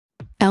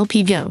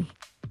LPBO.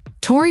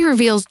 Tori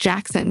reveals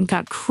Jackson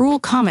got cruel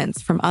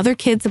comments from other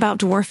kids about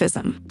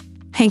dwarfism.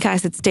 Hey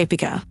guys, it's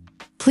Deepika.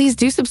 Please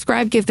do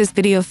subscribe, give this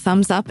video a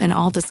thumbs up, and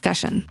all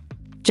discussion.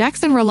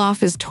 Jackson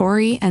Roloff is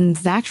Tori and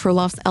Zach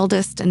Roloff's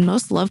eldest and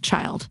most loved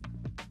child.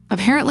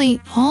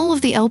 Apparently, all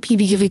of the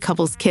LPBO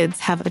couple's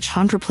kids have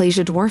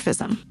achondroplasia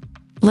dwarfism.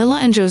 Lila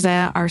and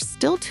Josiah are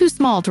still too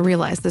small to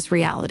realize this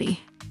reality.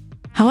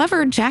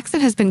 However, Jackson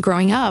has been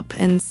growing up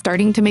and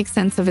starting to make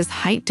sense of his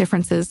height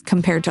differences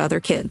compared to other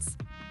kids.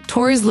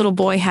 Tori's little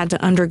boy had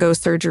to undergo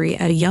surgery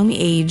at a young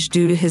age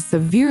due to his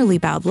severely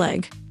bowed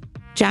leg.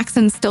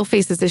 Jackson still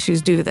faces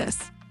issues due to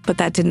this, but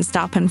that didn't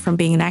stop him from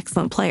being an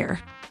excellent player.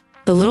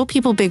 The Little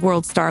People Big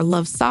World star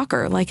loves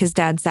soccer like his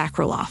dad Zach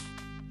Roloff,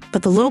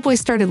 but the little boy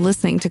started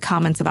listening to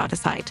comments about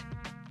his height.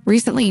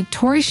 Recently,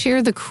 Tori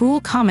shared the cruel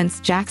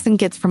comments Jackson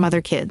gets from other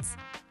kids.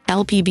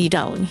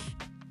 LPBW.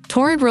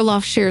 Tori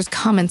Roloff shares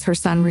comments her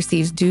son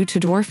receives due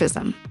to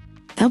dwarfism.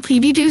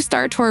 LPBW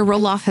star Tori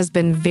Roloff has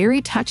been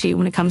very touchy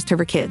when it comes to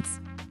her kids.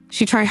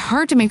 She tried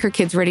hard to make her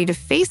kids ready to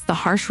face the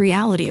harsh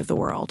reality of the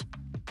world.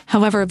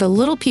 However, the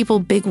Little People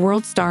Big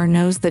World star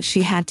knows that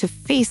she had to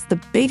face the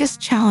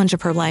biggest challenge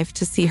of her life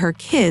to see her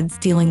kids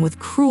dealing with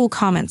cruel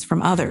comments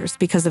from others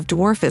because of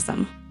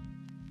dwarfism.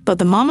 But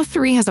the mom of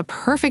three has a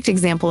perfect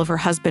example of her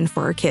husband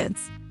for her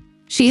kids.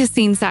 She has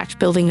seen Zach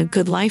building a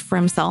good life for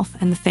himself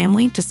and the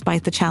family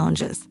despite the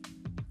challenges.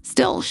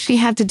 Still, she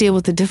had to deal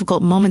with the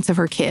difficult moments of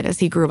her kid as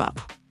he grew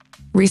up.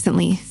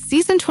 Recently,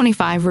 season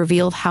 25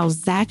 revealed how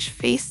Zach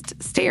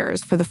faced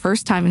stairs for the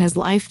first time in his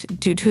life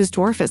due to his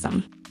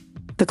dwarfism.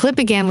 The clip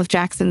began with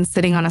Jackson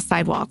sitting on a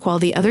sidewalk while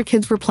the other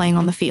kids were playing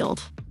on the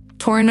field.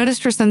 Tori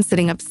noticed her son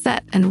sitting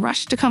upset and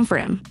rushed to comfort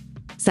him.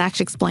 Zach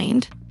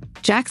explained,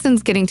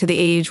 "Jackson's getting to the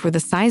age where the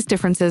size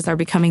differences are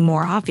becoming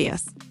more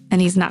obvious,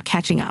 and he's not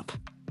catching up."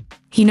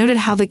 He noted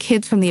how the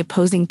kids from the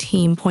opposing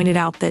team pointed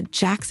out that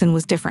Jackson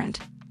was different,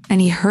 and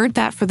he heard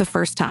that for the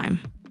first time.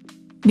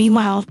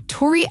 Meanwhile,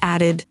 Tori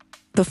added,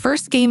 "The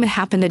first game it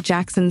happened at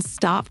Jackson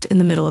stopped in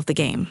the middle of the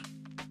game."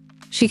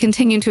 She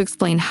continued to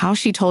explain how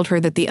she told her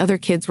that the other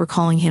kids were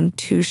calling him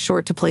too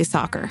short to play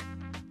soccer.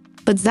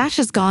 But Zach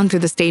has gone through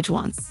the stage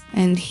once,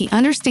 and he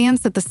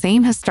understands that the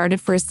same has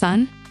started for his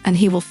son, and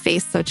he will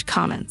face such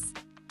comments.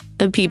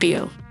 The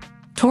PBO.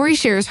 Tori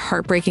shares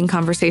heartbreaking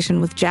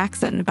conversation with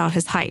Jackson about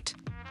his height.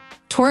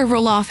 Tori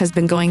Roloff has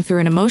been going through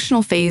an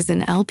emotional phase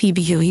in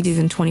LPBO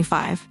season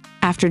 25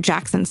 after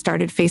Jackson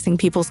started facing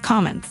people's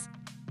comments.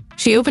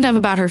 She opened up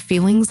about her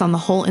feelings on the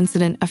whole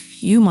incident a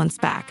few months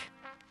back.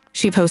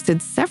 She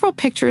posted several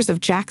pictures of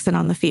Jackson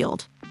on the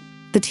field.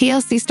 The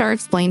TLC star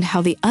explained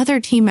how the other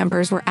team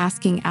members were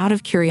asking out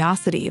of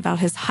curiosity about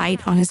his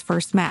height on his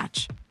first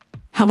match.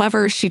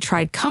 However, she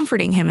tried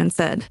comforting him and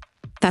said,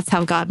 "That's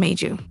how God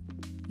made you.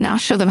 Now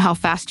show them how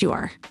fast you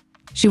are."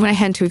 She went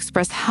ahead to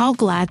express how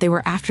glad they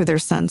were after their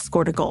son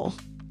scored a goal.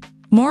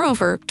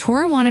 Moreover,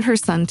 Tori wanted her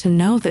son to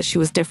know that she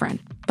was different,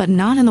 but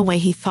not in the way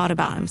he thought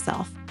about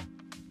himself.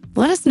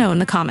 Let us know in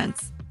the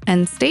comments.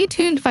 And stay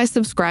tuned if I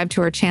subscribe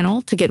to our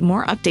channel to get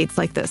more updates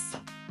like this.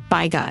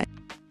 Bye, guys.